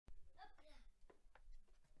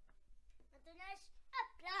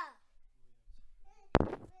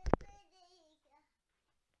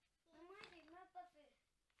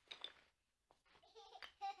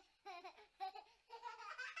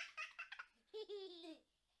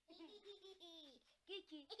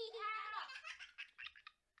Kiki.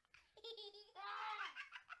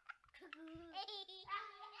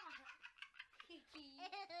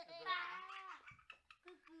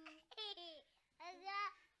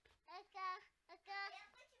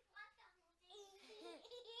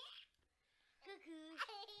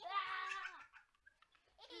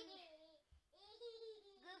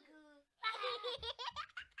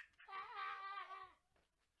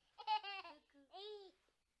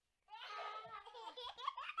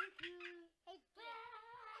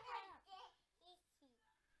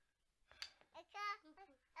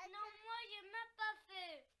 Non, moi j'ai même pas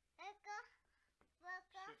fait.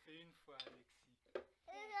 Je fais une fois, Alexis.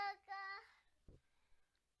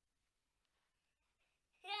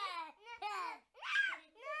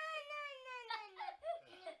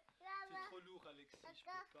 C'est trop lourd, Alexis, je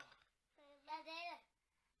peux pas. Adèle.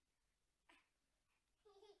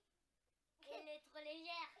 Elle est trop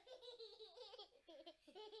légère. Je suis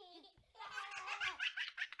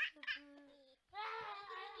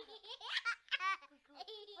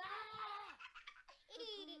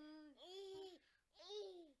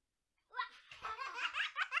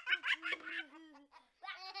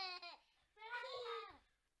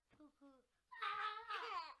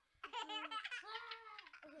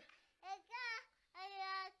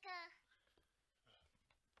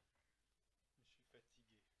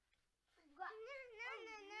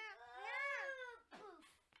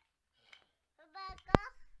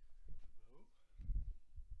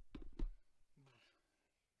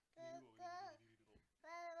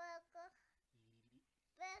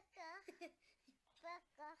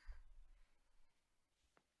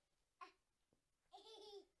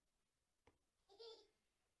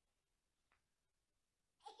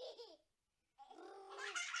fatigué.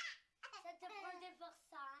 Ça te prend des forces,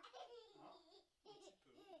 ça, hein? Un petit peu. Après 50 fois, c'est un peu lourd.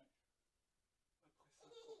 Fatigué.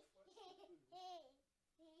 Antonio, tu viens faire monter les escaliers.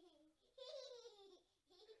 Oui, faire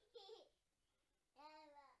monter les escaliers. Antonio, tu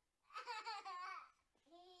viens? Non. Antonio, tu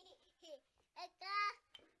m'avais dit que tu me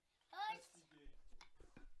ferais.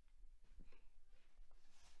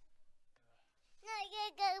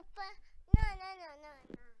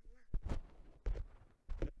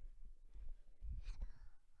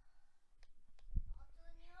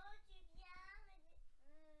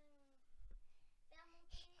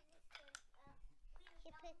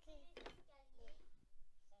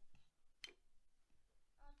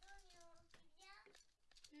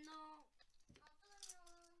 Bah, tout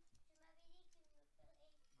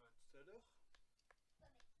à l'heure. Ouais, mais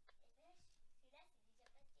celui-là,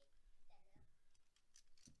 c'est déjà passé tout à l'heure.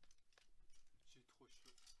 J'ai trop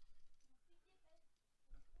chaud.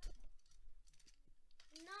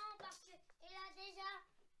 Non, parce qu'elle a déjà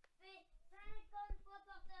fait 50 fois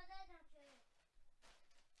porteur d'aide, hein,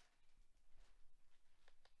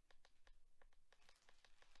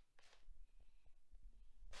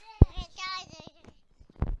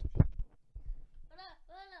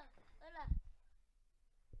 Voilà.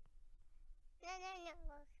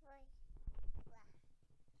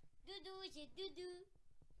 Doudou, j'ai doudou.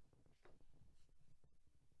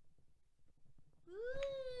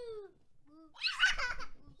 Ouh.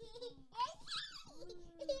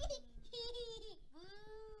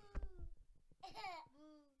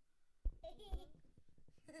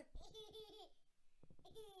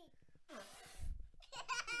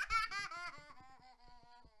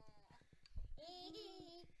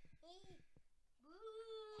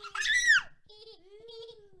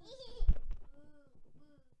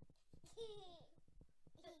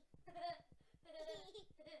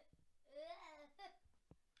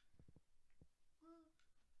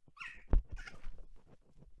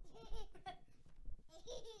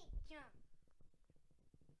 Tiens.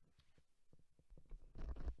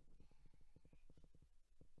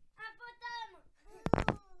 Un fantôme.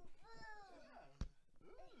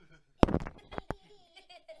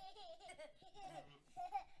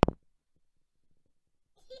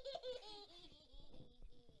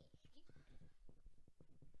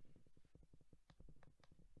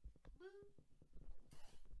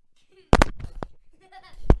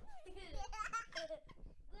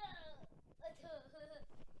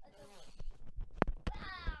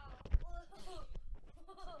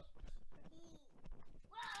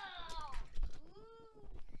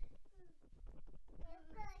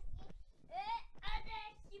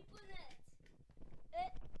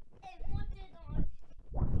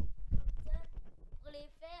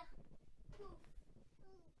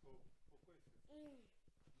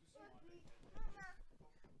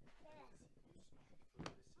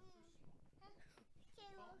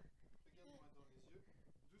 Regarde-moi dans les yeux.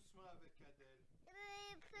 Doucement avec Adèle.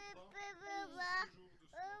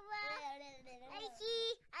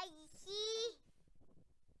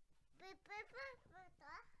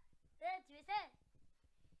 Tu essaies?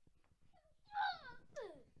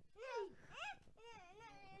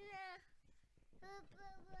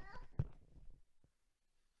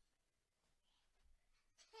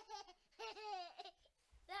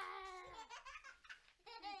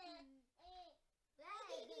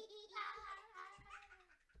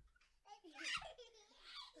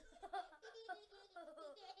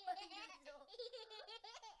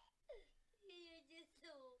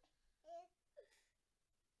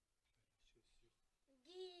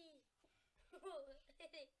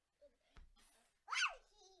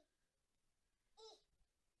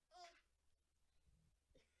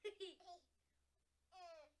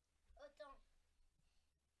 Autant.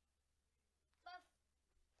 Paf.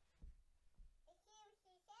 Oh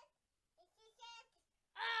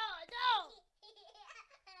non!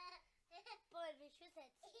 Pas les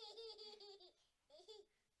chaussettes. Oh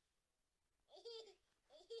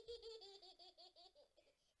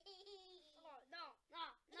non,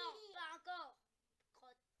 non, non, pas encore.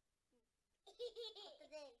 Crotte.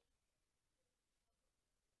 Crotte-delle.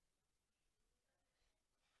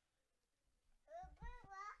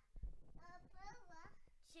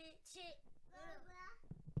 Chez.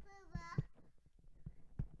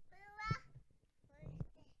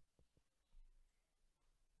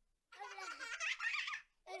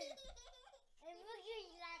 Il faut que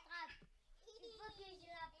je l'attrape. Il faut que je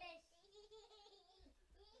la pêche.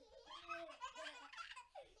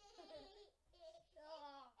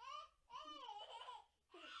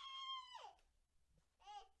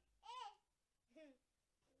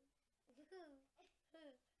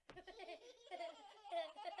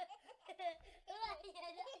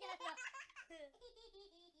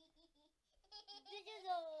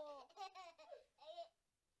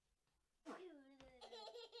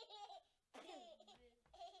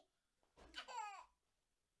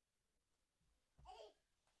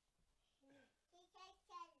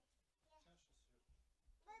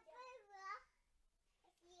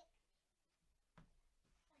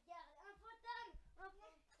 Regarde, un fantôme. Un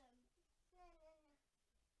fantôme.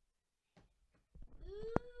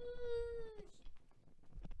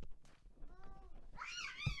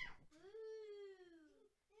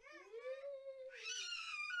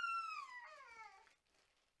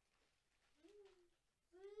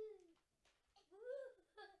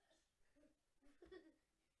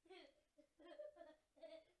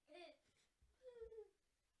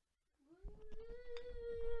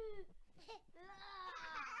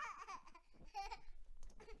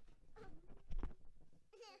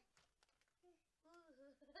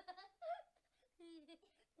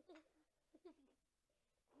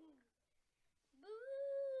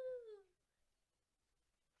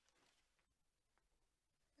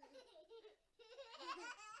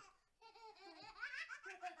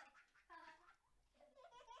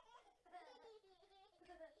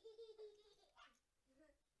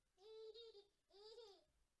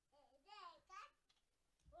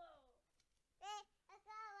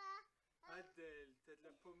 Adèle, t'as de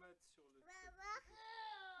la pommade sur le truc.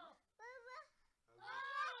 Oh!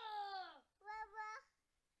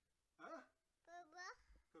 Hein?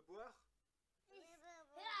 Peut boire? Ah! Pas à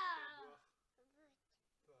boire.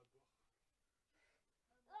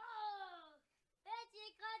 Oh! Eh, tu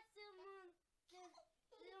écrases sur mon truc.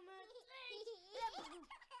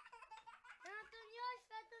 Antonio, je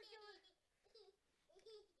fais attention.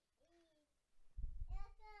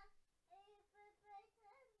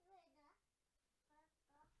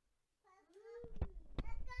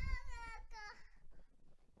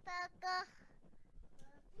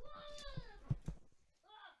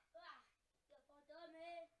 Le fantôme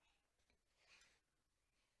est...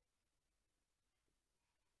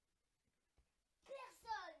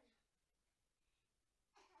 Personne.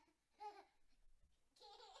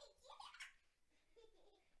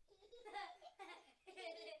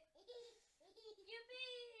 Youpi!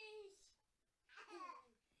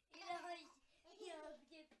 Il a un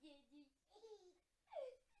pied du.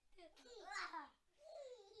 Deux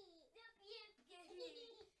pieds.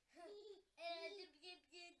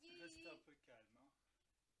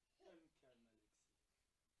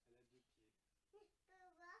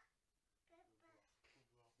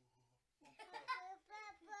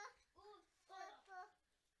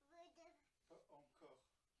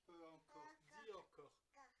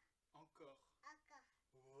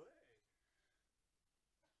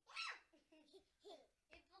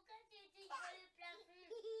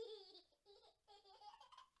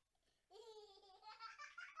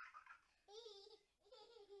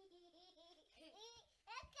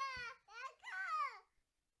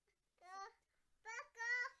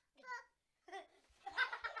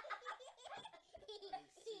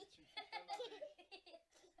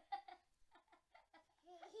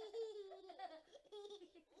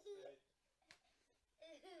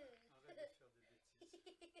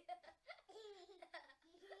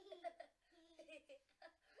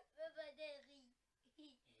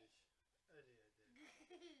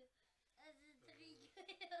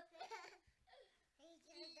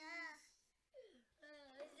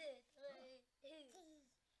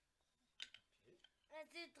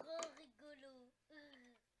 C'est trop rigolo.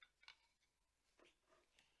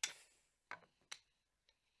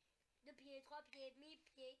 Deux pieds, trois pieds,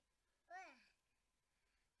 mi-pied. Ouais.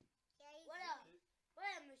 Voilà.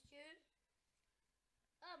 Voilà, monsieur.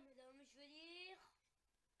 Ah, madame, je veux dire.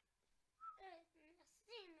 Merci,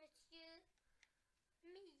 monsieur.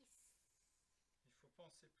 Miss. Il faut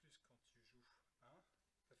penser plus quand tu joues, hein,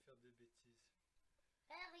 à faire des bêtises.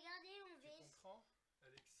 Regardez, on Tu vise. comprends,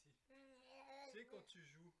 Alexis? Tu sais, quand tu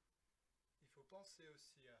joues, il faut penser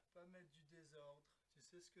aussi à pas mettre du désordre. Tu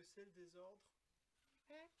sais ce que c'est le désordre?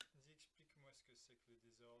 Dis, explique-moi ce que c'est que le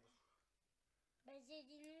désordre. Vas-y,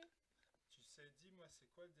 dis-nous. Tu sais, dis-moi, c'est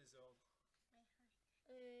quoi le désordre?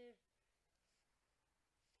 Des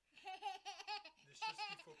choses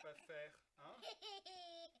qu'il faut pas faire, hein?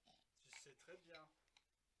 Tu sais très bien.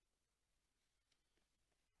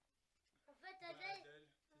 En fait, Bah, Adèle. Adèle,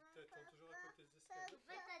 tu t'attends toujours à côté des En escaliers?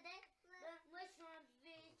 fait, Adèle, moi, je suis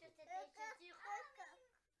enlevé sur cette chaussure.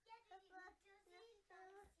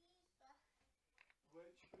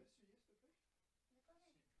 Ouais, tu peux l'essuyer, s'il te plaît?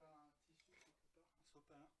 Si pas un tissu quelque part, un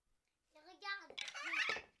sopalin. Regarde.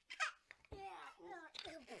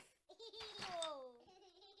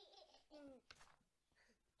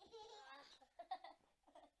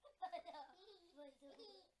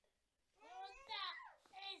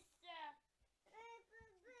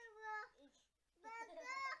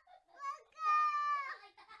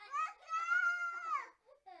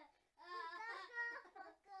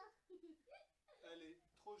 Allez,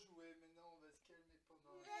 trop joué, maintenant on va se calmer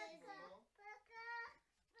pendant un petit moment.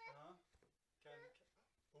 Hein? Calme.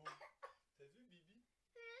 Oh, t'as vu Bibi?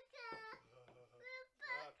 Ah,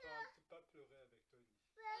 pas pleurer avec Tony.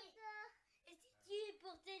 Et si tu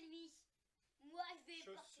portais lui, moi je vais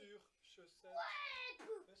porter. Chaussures, chaussettes. Ouais.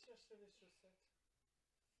 Va chercher les chaussettes.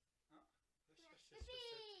 Hein? Va chercher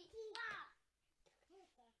les Merci.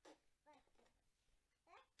 chaussettes.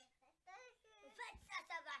 En fait,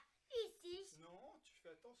 ça va ici. Non, tu fais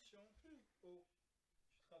attention. Oh,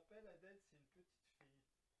 tu te rappelles, Adèle, c'est une petite fille.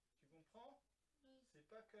 Tu comprends? Oui. C'est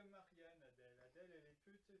pas comme Marianne, Adèle. Adèle, elle est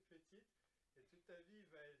petite, petite. Et toute ta vie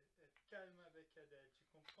va être calme avec Adèle. Tu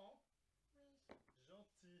comprends? Oui.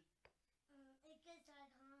 Gentil. Et qu'elle sera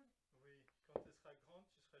grande. Oui, quand elle sera grande,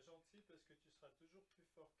 tu seras gentil parce que tu seras toujours plus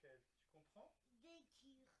fort qu'elle. Tu comprends?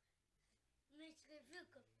 Décure. Mais je serai vieux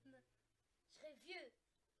quand même. Je serai vieux.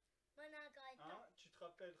 Maintenant, encore un temps. Hein? Tu te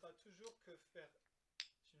rappelleras toujours que faire...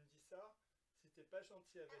 Tu me dis ça? Si t'es pas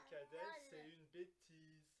gentil avec Adèle, c'est une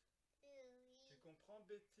bêtise. Oui. Tu comprends,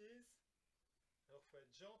 bêtise? Alors faut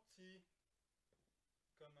être gentil.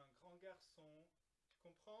 Comme un grand garçon. Tu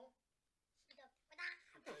comprends?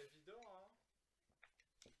 C'est pas évident, hein?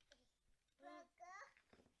 Merci.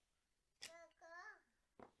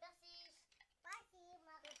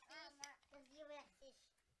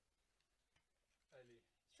 Allez.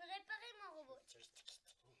 Je vais réparer mon robot. Oh.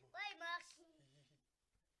 Ouais, il marche.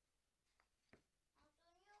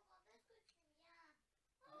 Antonio, quand est-ce que tu viens?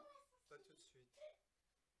 Hein? Pas tout de suite.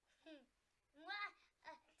 Moi,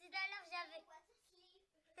 tout à l'heure, j'avais...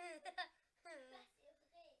 C'est vrai.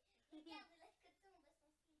 Regarde, là, que tombe à son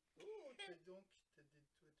slip. Oh, t'as des doigts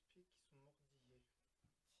de pied qui sont mordillés.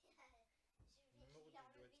 Mordis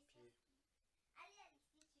doigts de pied. Allez,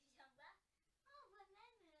 Alexis, tu viens voir? Oh,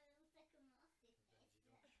 moi-même, où ça commence, c'est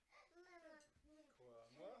Ben, dis donc. Maman. Quoi,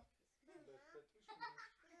 moi? Bah, pas touche, Maman.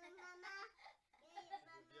 tu veux bien.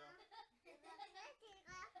 Moi-même, le bout de ses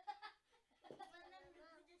fesses.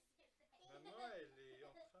 Maman, elle est en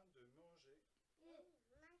train de manger. Non,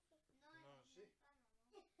 Manger.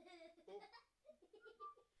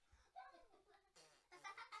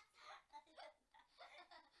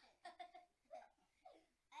 Oh.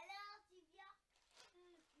 Alors, tu viens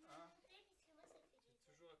me Hein? monter puisque moi ça fait Tu es des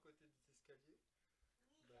toujours à côté des escaliers?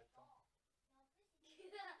 Oui, Bah attends. Et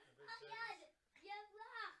en plus, regarde, viens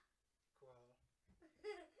voir. Quoi?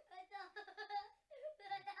 Attends.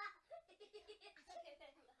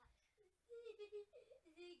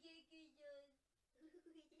 C'est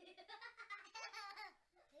quelque chose.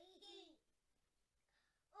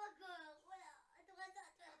 Encore, voilà. Attends,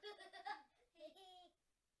 attends.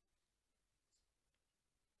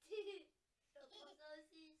 Je prends ça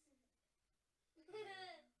aussi. C'est quoi?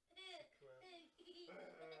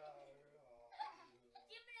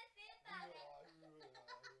 Tu me le fais pas.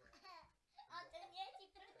 Antonio, tu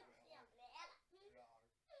peux le porter en l'air.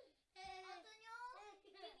 Antonio, tu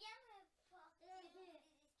viens me porter les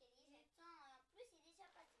escaliers. J'attends. En plus, c'est déjà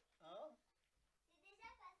passé. Hein? C'est déjà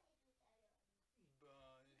passé tout à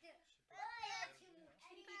l'heure. Ben, je sais pas.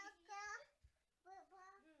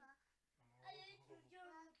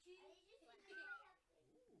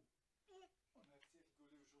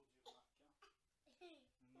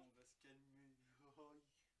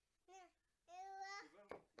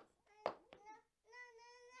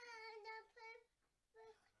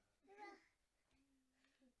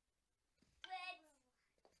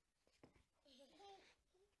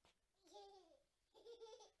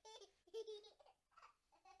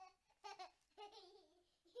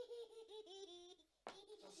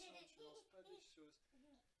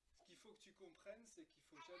 faut que tu comprennes, c'est qu'il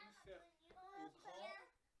faut jamais faire Antonio, au grand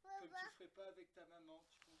comme tu ferais pas avec ta maman.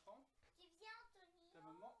 Tu comprends? tu viens, Antonio? Ta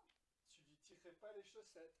maman, tu lui tirerais pas les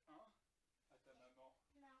chaussettes, hein, à ta maman.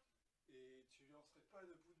 Non. Et tu lancerais pas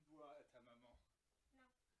de bout de bois à ta maman. Non.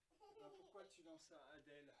 Bah, pourquoi tu lances ça à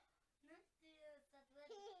Adèle? Non, ça doit être...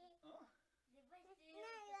 Hein? Des fois, c'est...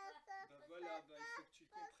 Bah voilà, bah, il faut que tu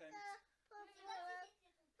comprennes. Hein?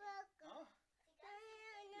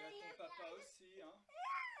 Et à ton papa aussi, hein?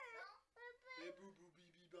 Et boubou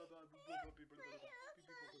bibi baba boubou bibi baba bibi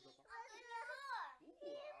baba baba.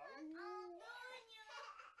 Waouh!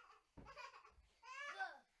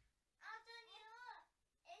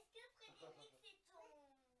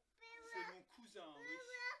 C'est mon cousin, oui.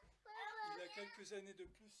 Il a quelques années de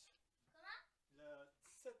plus. Comment? Il a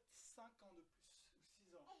 5 ans de plus, ou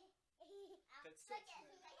 6 ans. Peut-être 7.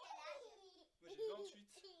 Moi j'ai 28.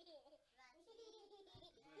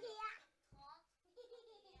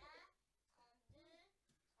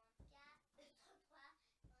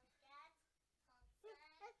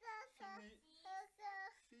 Fini.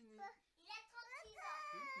 Fini. Il a 36 ans.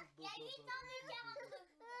 Il y a 8 ans d'écart entre vous.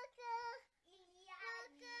 Il y a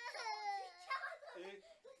 8 ans. Et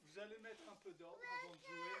vous allez mettre un peu d'ordre avant de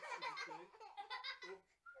jouer, s'il vous plaît.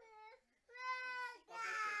 Oh.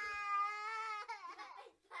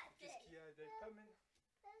 Arrête, Adèle. Qu'est-ce qu'il y a, Adèle? Pas même.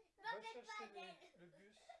 Va chercher le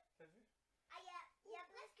bus. T'as vu? Ah, il y a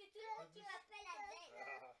presque tout le monde qui m'appelle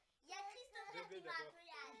Adèle. Il y a Christopher qui m'a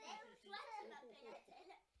appelé Adèle. Toi, tu m'appelles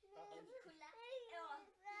Adèle. Et Nicolas. Et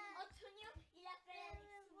Antonio, il appelle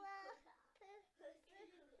Alexis Nicolas.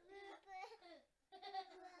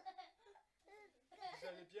 Vous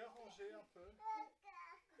allez bien ranger un peu.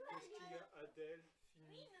 Qu'est-ce qu'il y a, Adèle?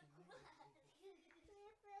 Fini, fini. Je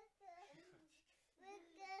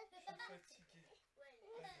suis fatiguée.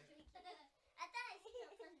 Attends, est-ce qu'il est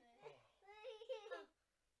en train de me...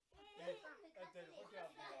 Hey, Adèle,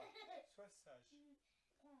 regarde là. Sois sage.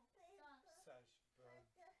 Sage. Bah,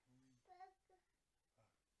 oui.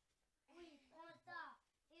 Oui, prends ça.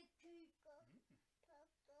 Et cul.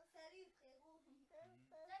 Salut, frérot.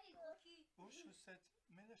 Salut, gros cul. Aux chaussettes.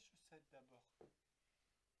 Mets la chaussette d'abord.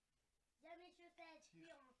 Il y a mes chaussettes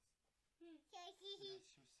puantes. La chaussette,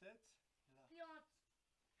 là. Puantes.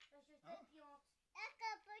 La chaussette Hein? puante.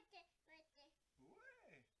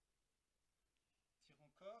 Ouais. Tire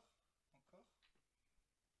encore. Encore.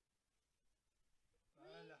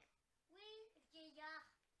 Voilà. Oui, vieillard.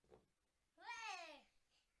 Ouais.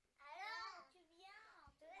 Alors, tu viens,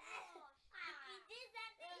 Antonio. Depuis des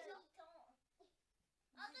années, j'entends.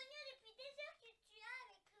 Antonio, depuis des heures que tu es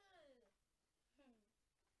avec eux.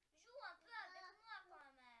 Joue un peu avec moi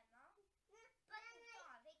quand même, hein. Pas tout le temps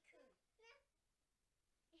avec eux.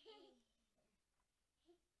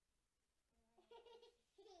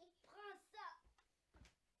 Prends ça.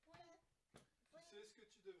 Tu sais ce que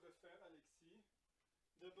tu devrais faire, Alexis?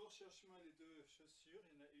 D'abord, cherche-moi les 2 chaussures.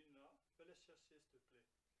 Il y en a une là. Va la chercher, s'il te plaît.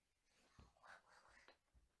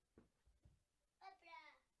 Hop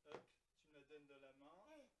là. Hop, tu me la donnes dans la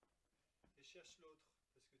main. Et cherche l'autre,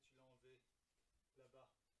 parce que tu l'as enlevé là-bas.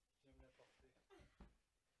 Viens me l'apporter.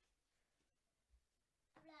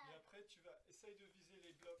 Et après, tu vas... Essaye de viser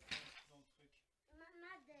les blocs dans le truc.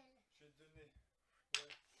 Madèle. Je vais te donner.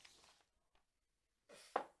 Ouais.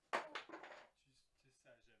 Tu es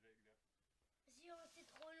sage avec là. Si on c'est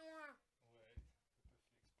trop loin.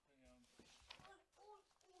 Ouais, t'as pas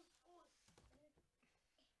fait exprès, hein.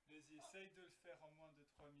 Vas-y, essaye de le faire en moins de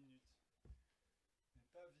 3 minutes. Mais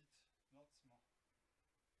pas vite, lentement.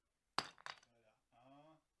 Voilà,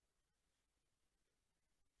 1,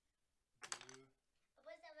 2,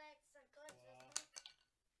 Après ça va être 50, 3.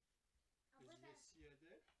 60. Après Vas-y, ça... assis,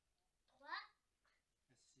 Adèle. 3,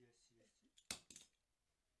 Assis, assis, assis.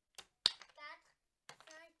 4,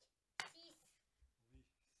 5, 6. Oui,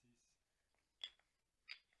 6.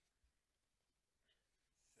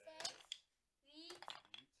 7, 8, 8,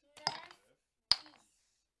 9, 9, 10.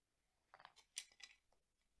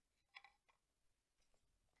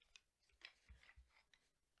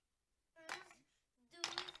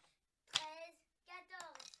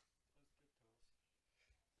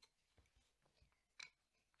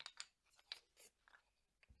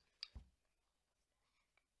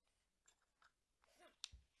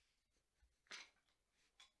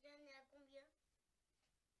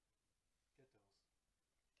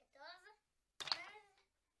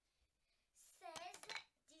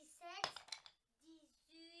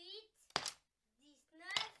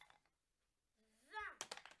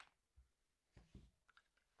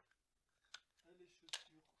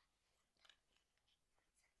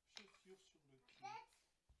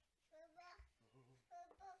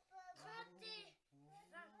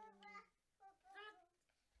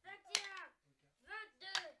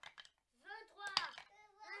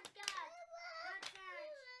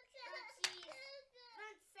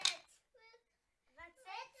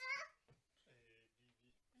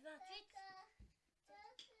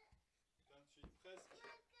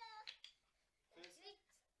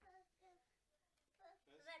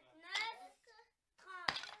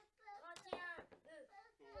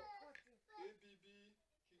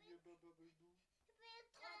 Babibou.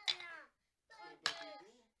 31, Très 32.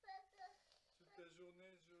 Babibou. Toute la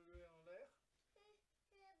journée, je le en l'air.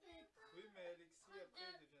 Oui, mais Alexis,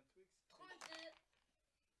 après, il devient tout excité. 32.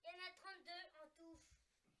 Il y en a 32 en touche.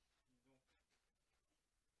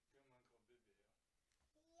 Dis donc. Comme un grand bébé.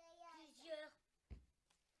 Hein. Plusieurs.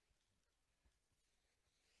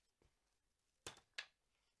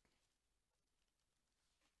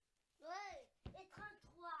 Ouais, et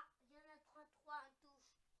 33. Il y en a 33 en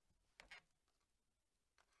touche.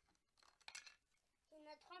 Il y en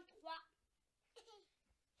a 33.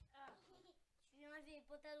 Ah, je vais enlever les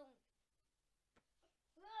pantalons.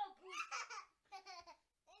 Oh, pousse.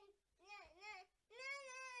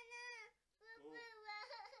 J'étais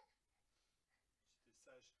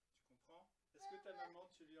sage, tu comprends? Est-ce que ta maman,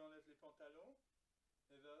 tu lui enlèves les pantalons?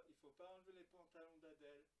 Eh ben, il faut pas enlever les pantalons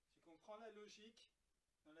d'Adèle. Tu comprends la logique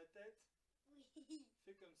dans la tête? Oui.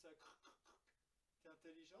 Fais comme ça. T'es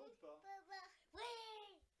intelligent ou pas? Oui.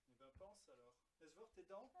 Eh ben, pense alors. Laisse voir tes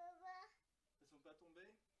dents. Elles sont pas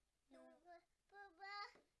tombées? Non.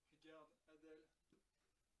 Regarde, Adèle.